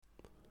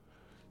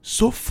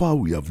So far,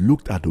 we have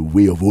looked at the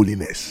way of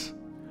holiness.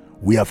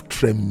 We have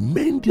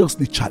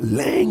tremendously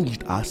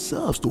challenged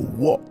ourselves to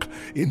walk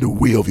in the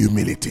way of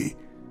humility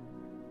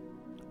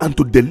and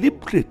to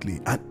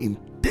deliberately and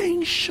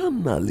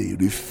intentionally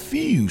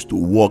refuse to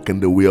walk in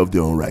the way of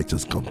the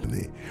unrighteous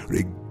company,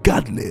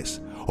 regardless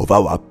of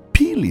how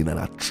appealing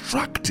and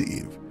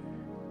attractive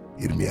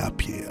it may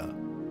appear.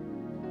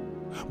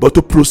 But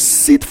to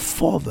proceed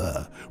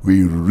further,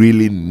 we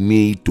really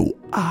need to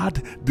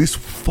add this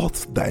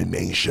fourth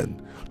dimension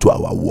to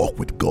our walk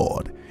with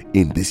God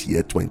in this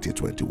year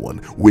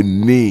 2021. We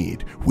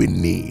need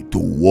to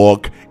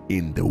walk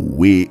in the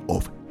way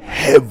of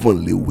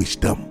heavenly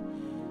wisdom.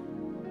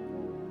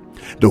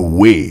 The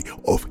way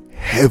of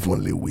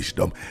heavenly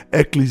wisdom.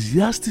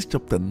 Ecclesiastes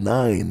chapter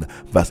 9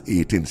 verse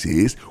 18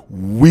 says,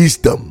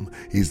 wisdom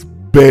is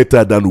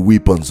better than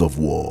weapons of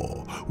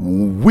war.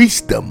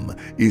 Wisdom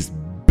is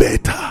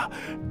better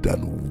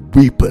than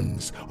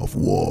weapons of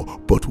war,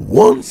 but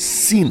one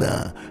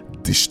sinner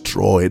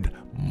destroyed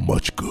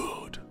much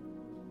good.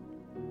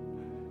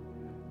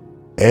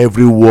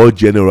 Every war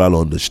general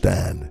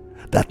understands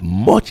that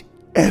much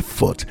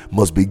effort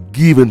must be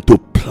given to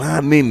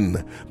planning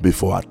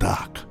before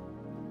attack.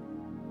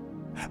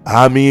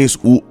 Armies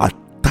who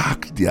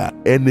attack their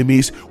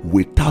enemies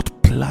without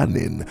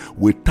planning,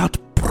 without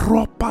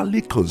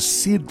properly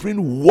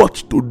considering what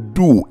to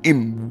do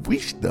in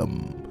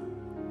wisdom,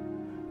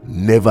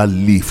 never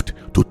lived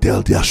to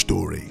tell their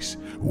stories.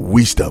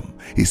 Wisdom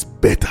is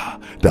better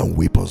than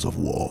weapons of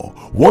war.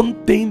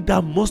 One thing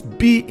that must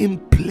be in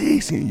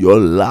place in your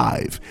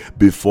life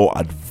before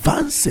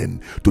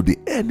advancing to the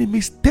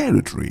enemy's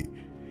territory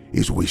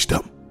is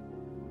wisdom.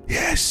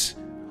 Yes,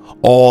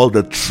 all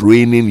the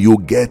training you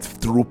get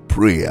through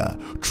prayer,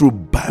 through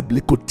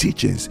biblical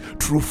teachings,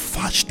 through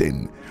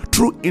fasting,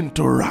 through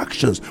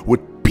interactions with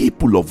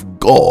people of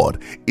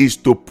God is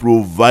to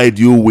provide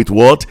you with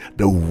what?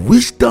 The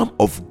wisdom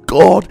of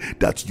God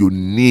that you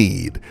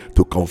need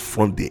to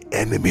confront the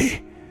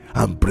enemy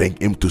and bring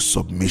him to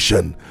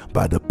submission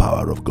by the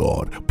power of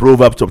God.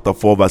 Proverbs chapter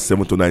 4 verse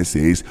 7 to 9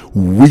 says,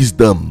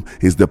 wisdom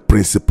is the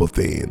principal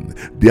thing.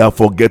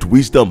 Therefore get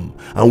wisdom,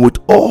 and with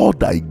all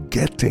thy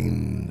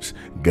gettings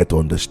get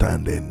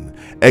understanding.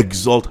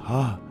 Exalt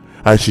her,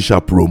 and she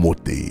shall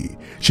promote thee.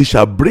 She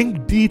shall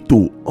bring thee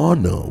to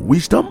honor.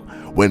 Wisdom,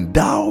 when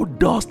thou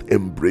dost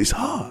embrace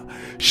her,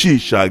 she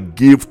shall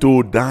give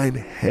to thine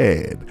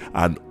head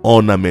an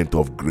ornament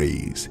of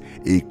grace.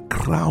 A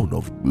crown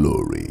of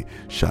glory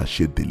shall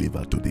she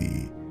deliver to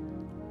thee.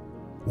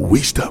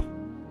 Wisdom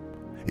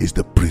is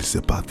the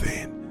principal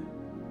thing.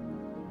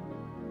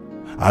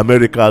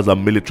 America, as a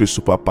military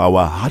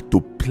superpower, had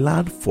to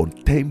plan for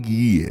 10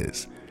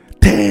 years,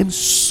 10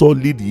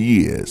 solid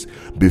years,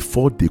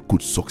 before they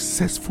could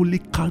successfully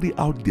carry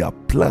out their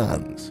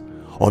plans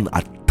on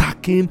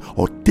attacking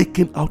or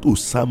taking out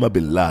Osama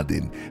bin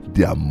Laden,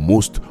 their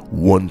most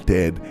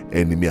wanted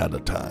enemy at the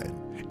time.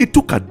 It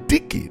took a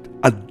decade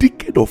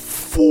of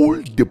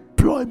full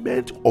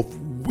deployment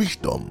of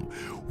wisdom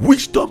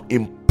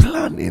in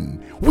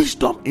planning,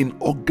 wisdom in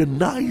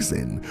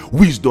organizing,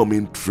 wisdom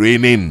in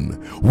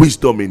training,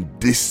 wisdom in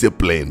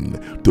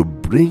discipline to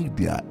bring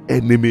their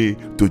enemy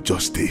to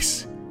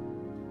justice.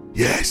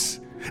 Yes,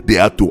 they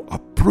had to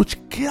approach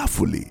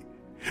carefully.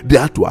 They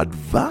had to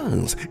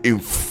advance in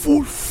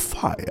full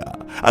fire,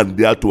 and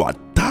they had to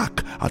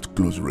attack at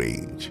close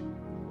range.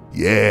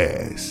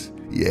 Yes,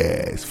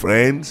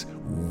 friends,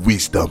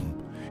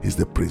 wisdom is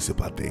the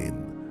principal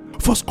thing.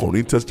 1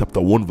 Corinthians chapter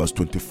 1 verse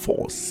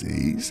 24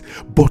 says,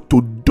 but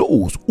to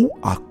those who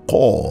are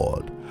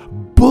called,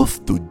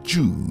 both to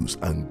Jews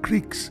and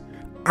Greeks,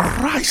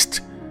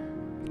 Christ,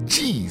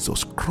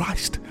 Jesus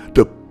Christ,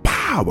 the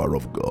power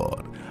of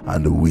God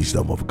and the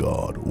wisdom of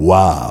God.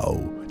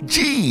 Wow!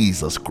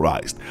 Jesus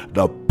Christ,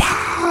 the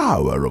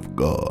power of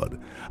God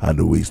and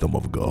the wisdom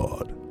of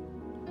God.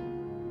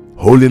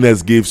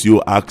 Holiness gives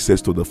you access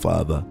to the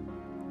Father.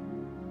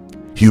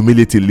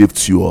 Humility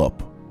lifts you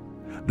up.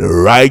 The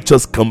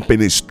righteous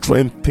company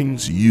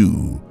strengthens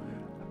you,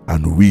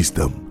 and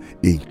wisdom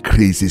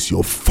increases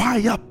your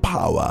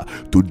firepower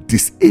to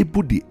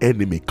disable the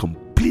enemy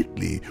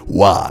completely.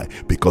 Why?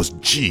 Because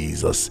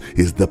Jesus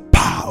is the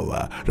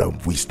power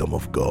and wisdom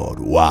of God.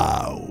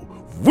 Wow!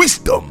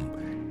 Wisdom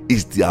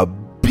is the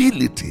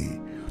ability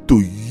to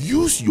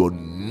use your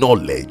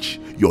knowledge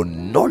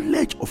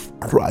of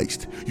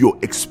Christ, your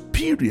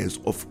experience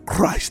of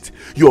Christ,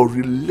 your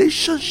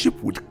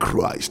relationship with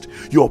Christ,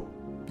 your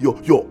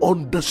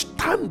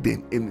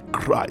understanding in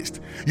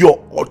Christ,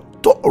 your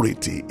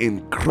authority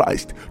in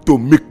Christ to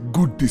make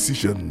good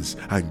decisions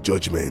and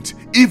judgments,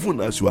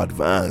 even as you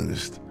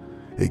advanced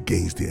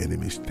against the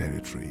enemy's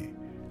territory.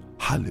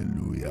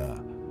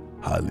 Hallelujah.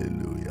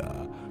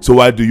 Hallelujah. So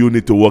why do you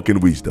need to walk in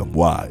wisdom?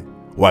 Why?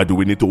 Why do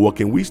we need to walk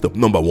in wisdom?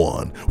 Number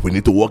one, we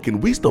need to walk in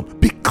wisdom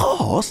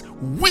because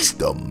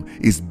wisdom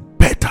is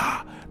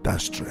better than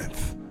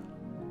strength.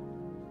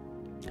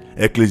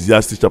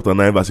 Ecclesiastes chapter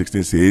 9 verse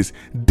 16 says,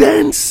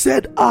 then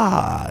said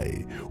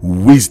I,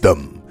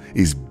 wisdom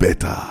is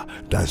better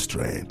than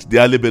strength.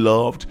 Dearly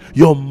beloved,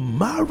 your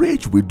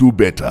marriage will do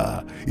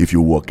better if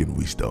you walk in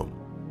wisdom.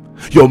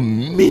 Your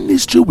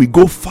ministry will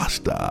go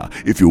faster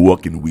if you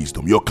walk in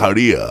wisdom. Your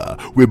career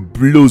will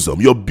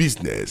blossom. Your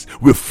business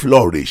will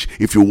flourish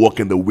if you walk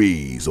in the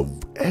ways of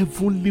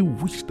heavenly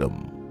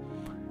wisdom.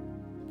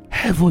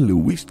 Heavenly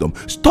wisdom.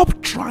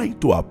 Stop trying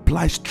to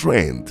apply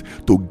strength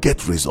to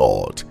get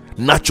result.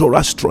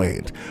 Natural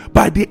strength.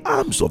 By the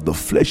arms of the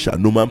flesh shall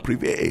no man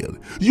prevail.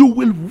 You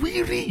will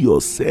weary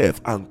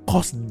yourself and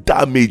cause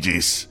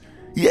damages.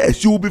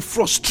 Yes, you will be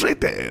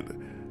frustrated.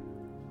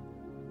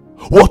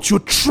 What you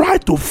try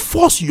to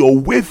force your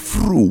way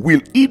through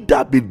will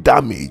either be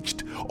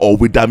damaged or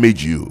will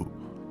damage you.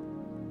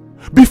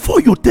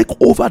 Before you take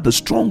over the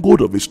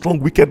stronghold of a strong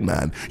wicked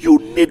man, you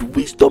need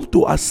wisdom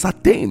to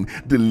ascertain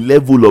the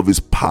level of his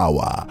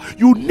power.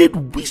 You need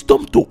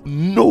wisdom to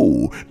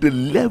know the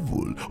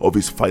level of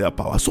his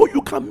firepower so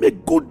you can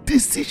make good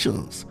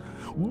decisions.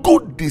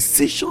 Good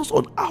decisions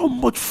on how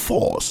much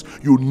force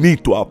you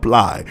need to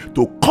apply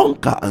to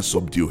conquer and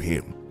subdue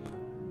him.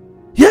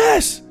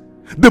 Yes,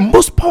 the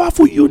most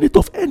powerful unit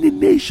of any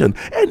nation,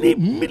 any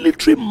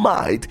military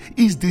might,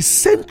 is the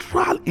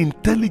Central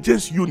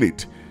Intelligence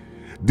Unit.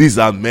 These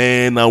are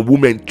men and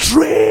women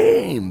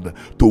trained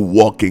to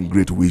walk in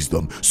great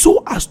wisdom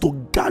so as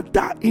to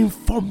gather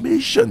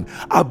information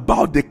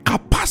about the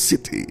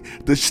capacity,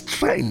 the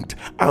strength,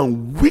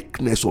 and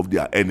weakness of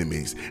their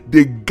enemies.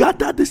 They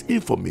gather this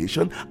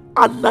information,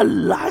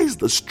 analyze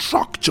the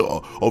structure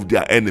of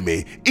their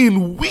enemy.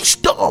 In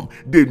wisdom,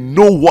 they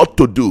know what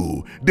to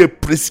do. They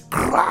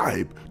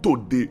prescribe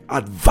to the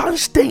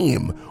advanced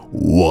team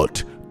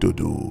what to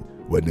do.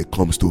 When it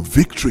comes to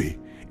victory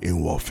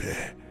in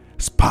warfare,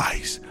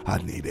 spies are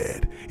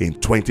needed. In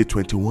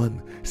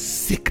 2021,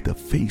 seek the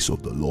face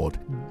of the Lord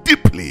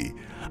deeply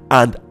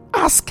and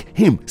ask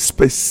him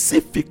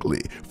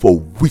specifically for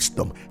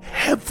wisdom,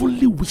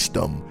 heavenly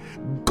wisdom,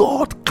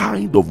 God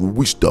kind of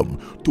wisdom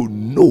to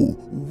know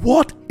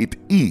what it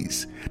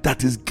is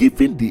that is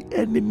giving the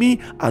enemy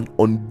an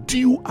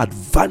undue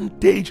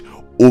advantage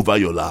over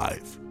your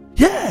life.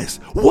 Yes,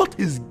 what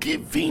is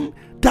giving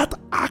that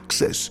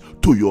access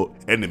to your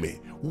enemy?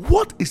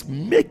 What is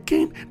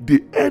making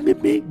the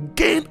enemy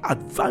gain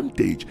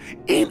advantage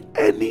in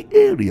any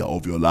area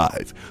of your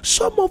life?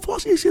 Some of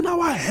us is in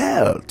our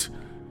health.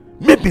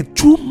 Maybe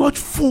too much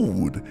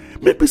food,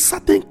 maybe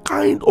certain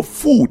kind of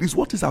food is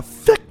what is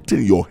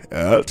affecting your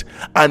health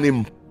and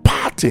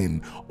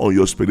imparting on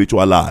your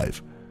spiritual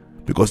life.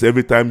 Because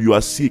every time you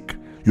are sick,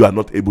 you are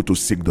not able to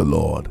seek the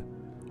Lord.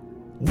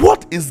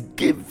 What is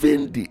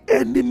giving the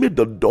enemy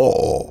the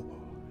door?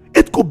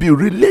 It could be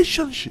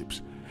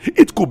relationships.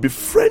 It could be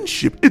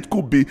friendship. It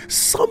could be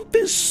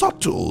something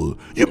subtle.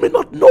 You may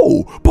not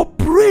know, but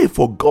pray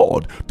for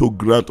God to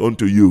grant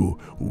unto you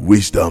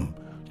wisdom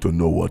to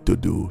know what to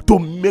do, to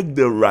make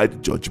the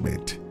right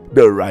judgment.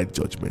 The right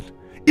judgment.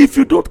 If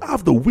you don't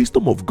have the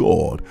wisdom of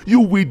God,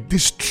 you will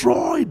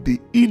destroy the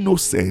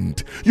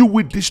innocent. You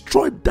will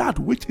destroy that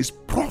which is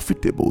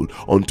profitable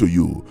unto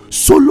you.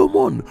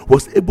 Solomon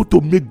was able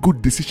to make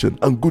good decision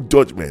and good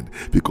judgment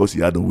because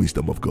he had the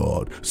wisdom of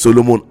God.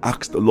 Solomon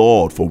asked the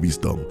Lord for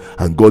wisdom,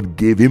 and God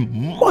gave him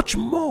much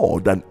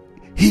more than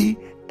he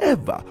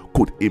ever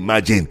could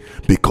imagine,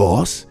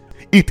 because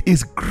it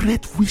is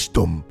great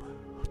wisdom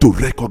to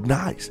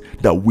recognize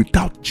that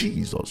without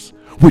Jesus,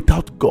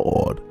 without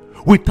God,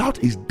 without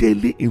his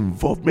daily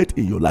involvement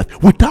in your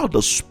life, without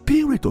the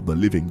Spirit of the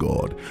living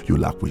God, you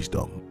lack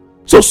wisdom.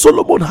 So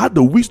Solomon had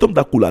the wisdom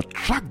that could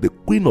attract the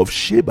queen of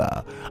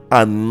Sheba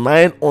and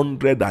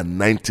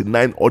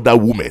 999 other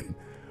women,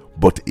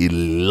 but he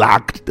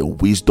lacked the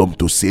wisdom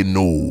to say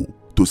no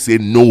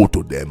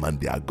to them and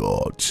their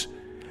gods.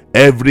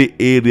 Every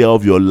area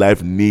of your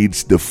life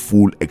needs the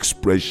full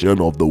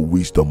expression of the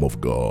wisdom of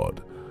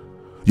God.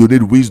 You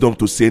need wisdom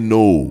to say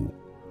no.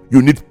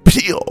 You need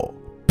pure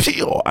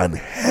and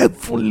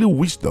heavenly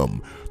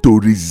wisdom to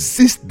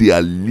resist the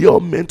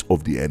allurement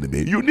of the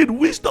enemy. You need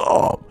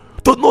wisdom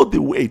to know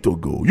the way to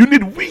go. You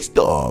need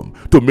wisdom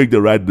to make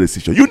the right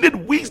decision. You need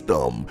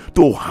wisdom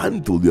to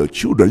handle your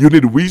children. You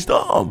need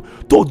wisdom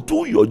to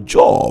do your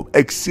job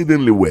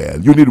exceedingly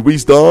well. You need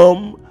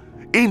wisdom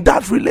in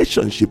that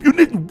relationship. You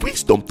need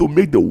wisdom to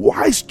make the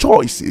wise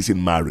choices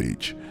in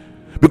marriage,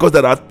 because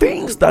there are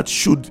things that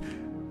should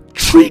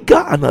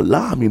trigger an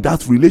alarm in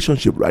that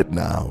relationship right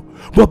now,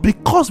 but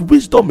because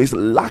wisdom is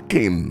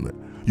lacking,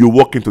 you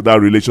walk into that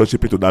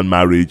relationship, into that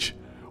marriage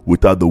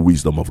without the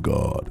wisdom of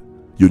God.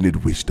 You need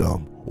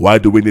wisdom. Why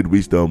do we need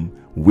wisdom?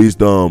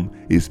 Wisdom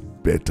is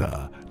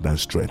better than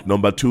strength.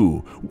 Number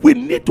 2, we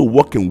need to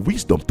walk in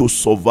wisdom to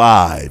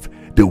survive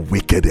the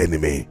wicked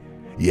enemy.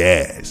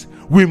 Yes,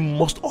 we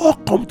must all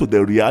come to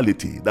the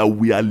reality that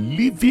we are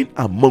living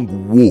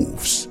among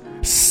wolves,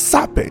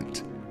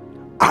 serpents,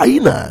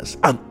 hyenas,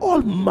 and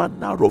all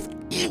manner of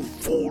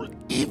evil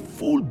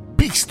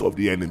beasts of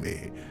the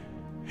enemy.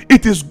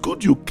 It is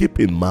good you keep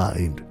in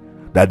mind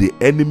that the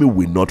enemy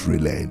will not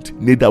relent,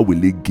 neither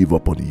will he give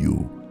up on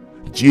you.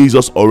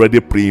 Jesus already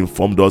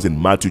pre-informed us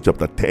in Matthew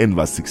chapter 10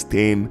 verse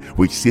 16,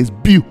 which says,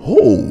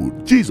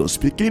 behold, Jesus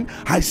speaking,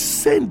 I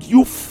send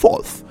you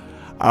forth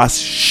as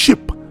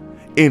sheep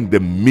in the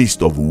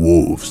midst of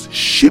wolves.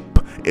 Sheep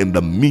in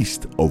the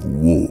midst of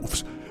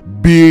wolves.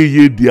 Be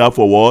ye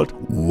therefore what?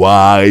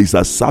 Wise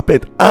as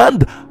serpent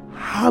and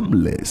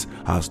harmless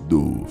as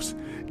doves.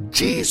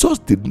 Jesus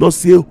did not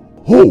say,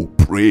 oh,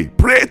 pray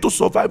to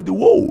survive the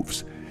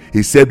wolves.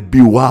 He said,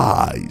 be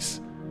wise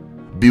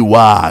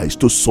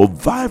to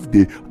survive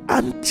the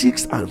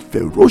antics and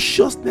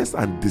ferociousness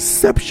and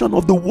deception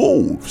of the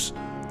wolves.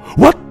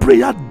 What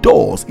prayer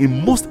does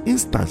in most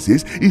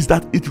instances is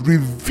that it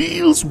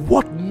reveals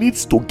what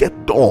needs to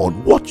get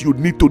done, what you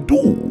need to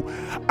do,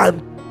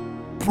 and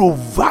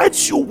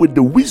provides you with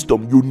the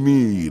wisdom you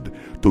need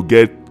to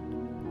get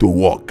to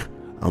work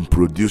and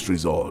produce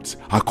results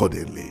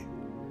accordingly.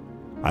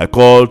 I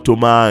call to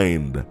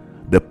mind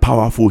the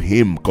powerful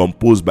hymn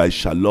composed by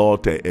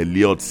Charlotte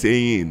Elliott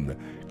saying,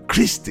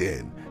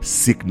 Christian,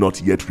 seek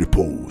not yet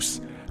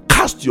repose.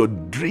 Cast your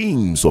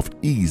dreams of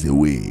ease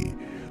away.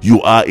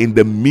 You are in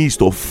the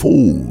midst of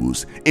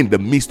foes, in the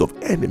midst of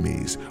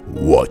enemies.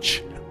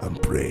 Watch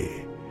and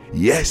pray.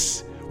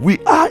 Yes, we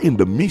are in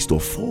the midst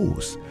of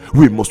foes.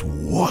 We must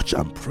watch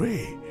and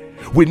pray.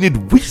 We need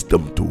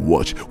wisdom to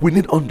watch. We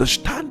need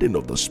understanding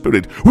of the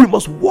Spirit. We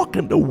must walk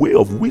in the way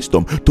of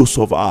wisdom to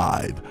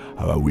survive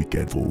our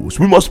wicked foes.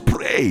 We must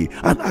pray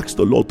and ask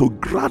the Lord to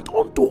grant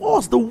unto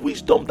us the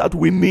wisdom that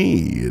we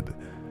need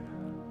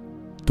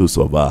to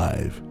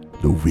survive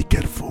the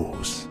wicked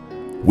foes.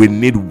 We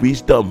need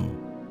wisdom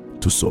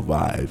to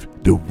survive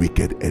the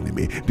wicked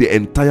enemy. The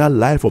entire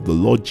life of the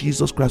Lord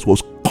Jesus Christ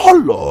was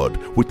colored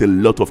with a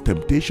lot of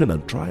temptation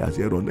and trials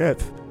here on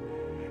earth.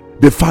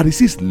 The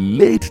Pharisees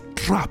laid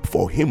trap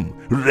for him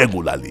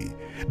regularly.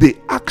 They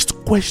asked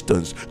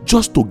questions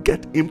just to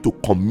get him to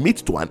commit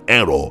to an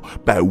error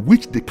by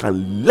which they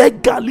can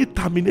legally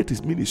terminate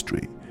his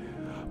ministry.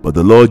 But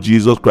the Lord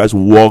Jesus Christ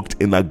walked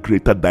in a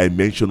greater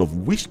dimension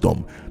of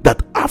wisdom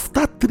that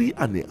after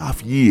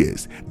 3.5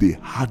 years, they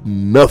had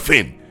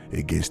nothing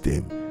against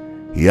him.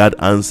 He had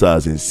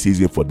answers in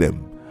season for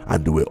them,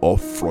 and they were all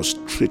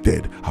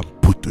frustrated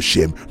and put to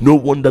shame. No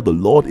wonder the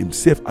Lord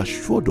himself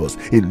assured us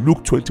in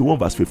Luke 21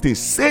 verse 15,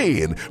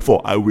 saying,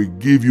 for I will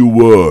give you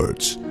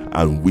words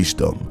and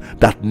wisdom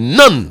that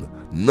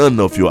none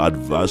of your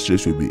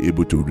adversaries will be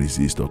able to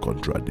resist or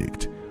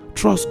contradict.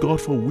 Trust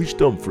God for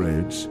wisdom,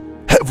 friends.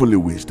 Heavenly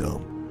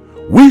wisdom.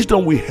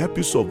 Wisdom will help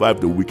you survive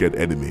the wicked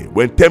enemy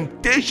when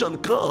temptation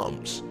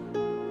comes.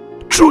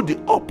 Through the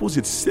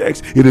opposite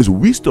sex, it is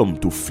wisdom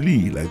to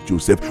flee like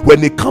Joseph.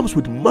 When it comes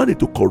with money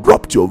to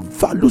corrupt your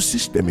value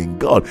system in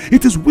God,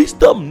 it is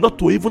wisdom not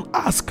to even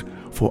ask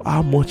for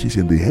how much is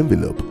in the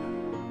envelope,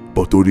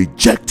 but to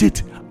reject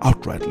it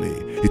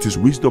outrightly. It is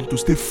wisdom to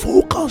stay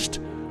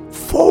focused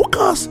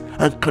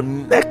and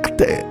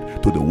connected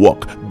to the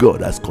work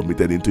God has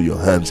committed into your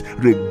hands,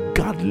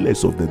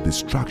 regardless of the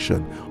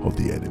distraction of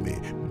the enemy.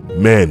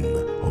 Men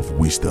of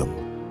wisdom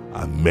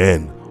are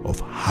men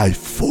of high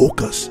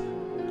focus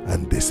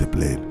and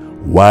discipline.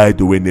 Why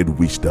do we need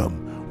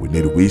wisdom? We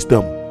need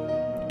wisdom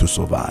to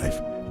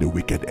survive the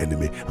wicked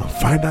enemy. And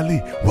finally,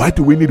 why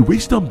do we need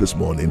wisdom this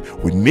morning?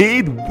 We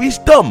need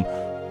wisdom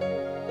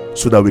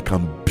so that we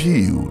can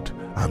build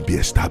and be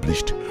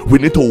established. We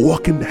need to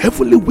walk in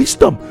heavenly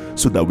wisdom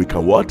so that we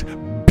can what?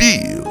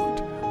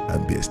 Build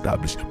and be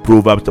established.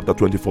 Proverbs chapter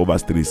 24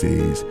 verse 3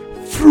 says,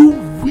 through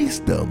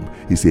wisdom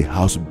is a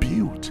house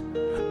built,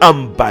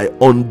 and by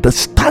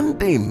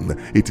understanding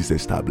it is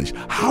established.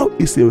 How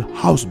is a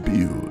house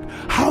built?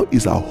 How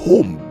is a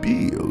home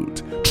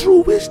built?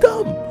 Through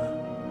wisdom.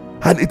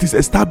 And it is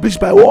established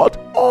by what?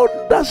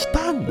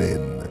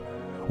 Understanding.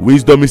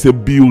 Wisdom is a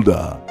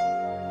builder.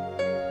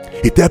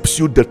 It helps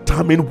you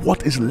determine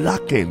what is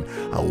lacking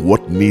and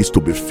what needs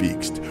to be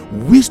fixed.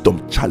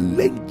 Wisdom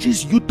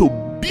challenges you to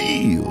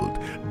build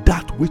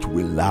that which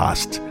will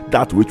last.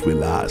 That which will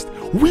last.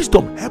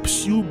 Wisdom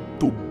helps you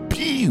to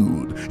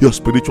build your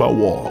spiritual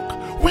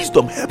walk.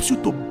 Wisdom helps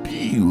you to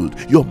build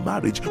your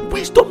marriage.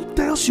 Wisdom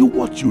tells you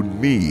what you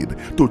need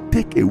to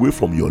take away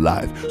from your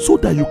life so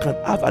that you can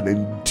have an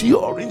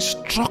enduring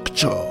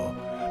structure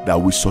that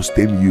will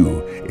sustain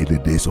you in the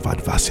days of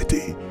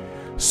adversity.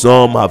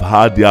 Some have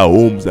had their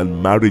homes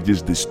and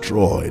marriages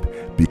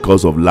destroyed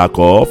because of lack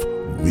of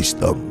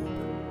wisdom.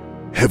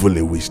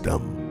 Heavenly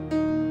wisdom.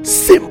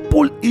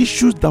 Simple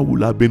issues that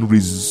would have been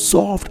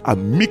resolved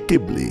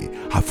amicably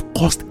have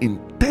caused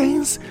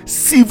intense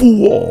civil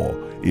war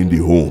in the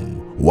home.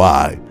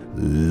 Why?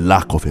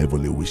 Lack of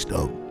heavenly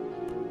wisdom.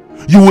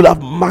 You will have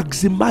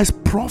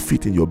maximized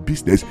profit in your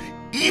business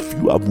if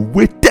you have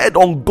waited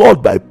on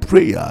God by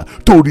prayer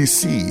to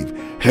receive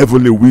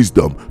heavenly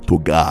wisdom to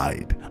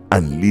guide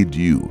and lead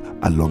you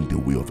along the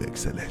way of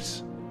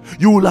excellence.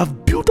 You will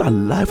have built a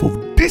life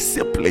of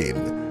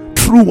discipline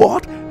through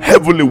what?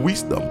 Heavenly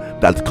wisdom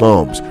that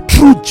comes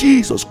through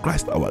Jesus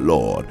Christ our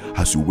Lord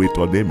as you wait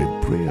on him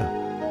in prayer.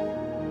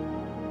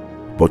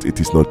 But it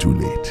is not too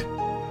late.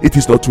 It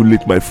is not too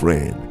late, my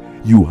friend.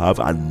 You have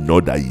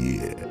another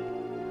year.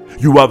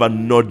 You have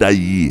another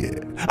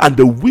year. And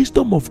the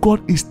wisdom of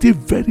God is still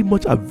very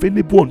much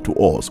available unto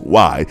us.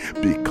 Why?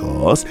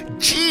 Because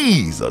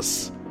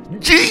Jesus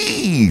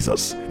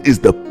is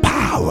the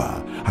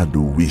power and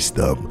the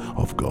wisdom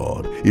of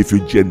God. If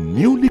you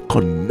genuinely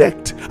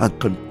connect and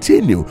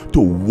continue to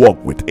walk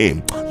with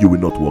Him, you will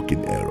not walk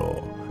in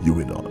error. You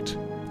will not.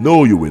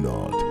 No, you will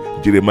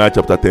not. Jeremiah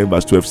chapter 10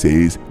 verse 12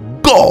 says,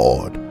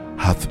 God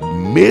hath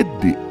made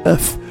the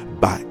earth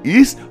by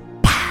His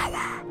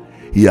power.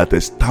 He hath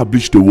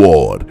established the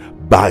world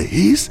by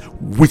His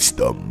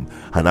wisdom,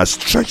 and has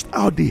stretched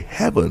out the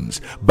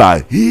heavens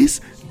by His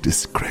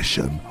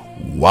discretion.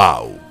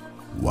 Wow.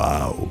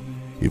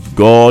 If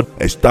God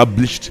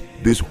established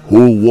this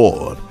whole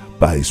world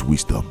by His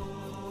wisdom,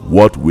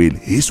 what will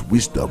His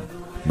wisdom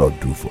not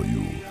do for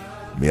you?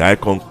 May I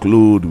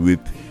conclude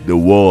with the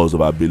words of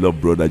our beloved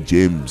brother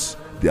James,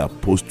 the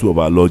apostle of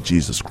our Lord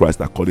Jesus Christ,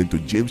 according to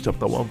James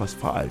chapter 1 verse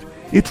 5.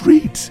 It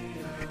reads,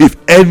 if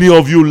any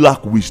of you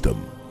lack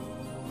wisdom,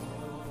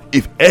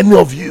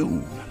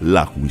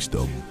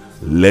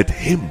 let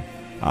him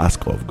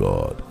ask of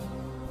God,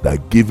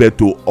 that giveth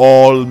to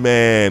all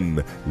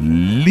men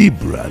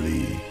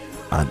liberally,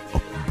 and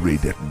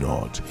upbraideth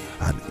not,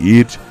 and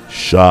it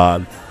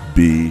shall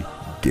be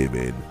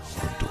given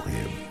unto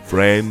him.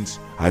 Friends,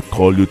 I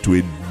call you to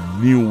a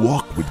new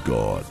walk with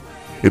God,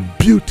 a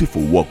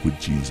beautiful walk with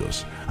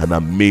Jesus, an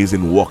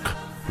amazing walk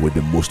with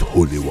the Most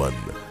Holy One.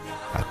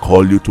 I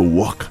call you to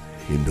walk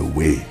in the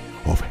way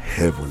of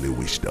heavenly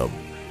wisdom.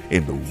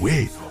 In the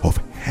way of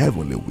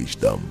heavenly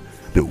wisdom.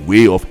 The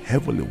way of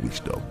heavenly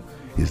wisdom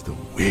is the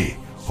way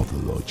of the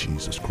Lord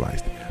Jesus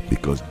Christ,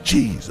 because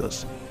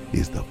Jesus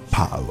is the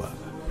power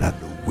and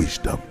the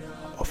wisdom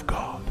of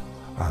God.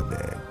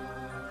 Amen.